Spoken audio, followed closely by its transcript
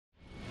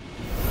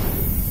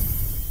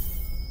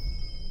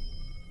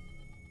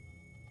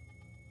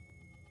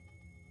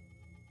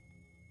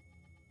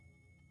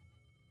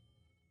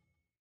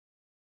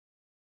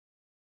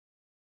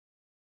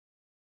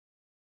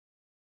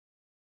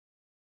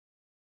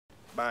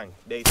Bang.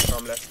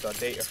 Datafromlesta,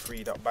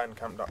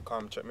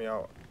 datafree.bandcamp.com. Check me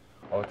out.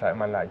 Old type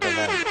man like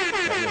Javan.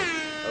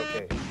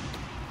 Okay.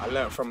 I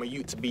learned from a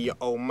youth to be your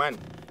old man.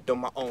 Done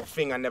my own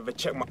thing, I never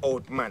checked my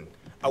old man.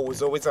 I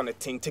was always on a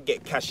thing to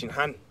get cash in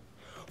hand.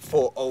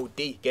 For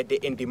OD, get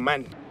it in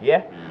demand.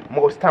 Yeah?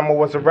 Most time I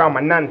was around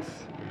my nans.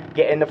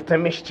 Getting off to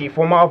mischief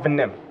for Marvin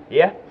them.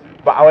 Yeah?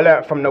 But I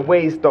learned from the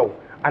ways though.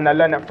 And I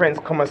learned that friends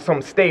come and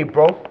some stay,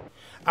 bro.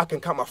 I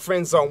can count my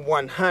friends on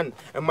one hand.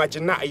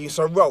 Imagine that I used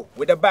to roll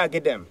with a bag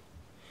of them.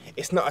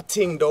 It's not a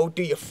thing though,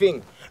 do your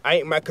thing. I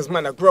ain't mad cause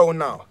man I grow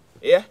now.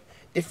 Yeah?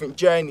 Different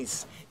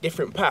journeys,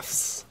 different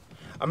paths.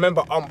 I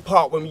remember on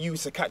part when we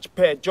used to catch a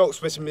pair of jokes,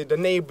 especially with the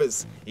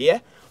neighbours. Yeah?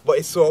 But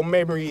it's all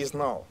memories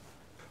now.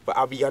 But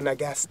I'll be on a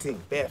gas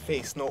thing, bare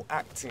face, no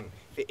acting.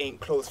 If it ain't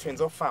close friends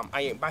or fam,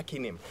 I ain't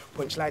backing him.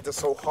 Punchlines are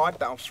so hard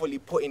that I'm fully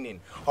putting in.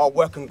 Hard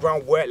work and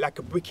groundwork like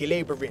a bricky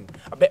labouring.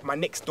 I bet my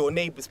next door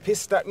neighbour's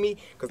pissed at me,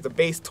 cause the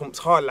bass thumps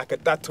hard like a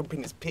dad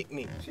thumping his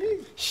picnic.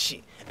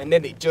 Shit, and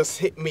then it just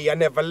hit me. I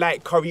never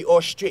liked Curry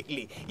or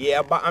Strictly.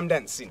 Yeah, but I'm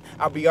dancing.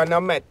 I'll be on a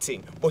mad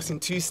thing, busting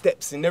 2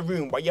 steps in the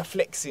room while you're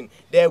flexing.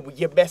 There with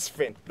your best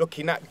friend,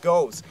 looking at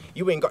girls.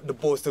 You ain't got the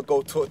balls to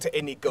go talk to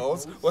any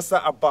girls. What's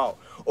that about?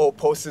 All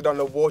posted on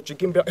the wall,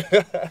 drinking.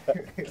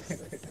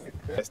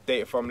 It's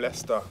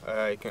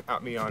Datafromlesta. You can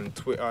at me on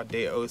Twitter,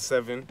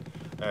 Data07,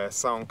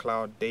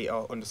 SoundCloud,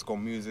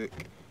 Data_music,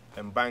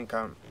 and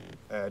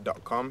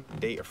Bandcamp.com,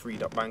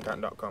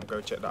 datafree.bandcamp.com.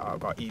 Go check that out. I've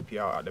got EP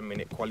out at the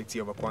minute,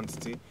 quality over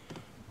quantity.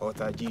 All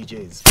that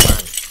DJs,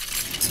 bang.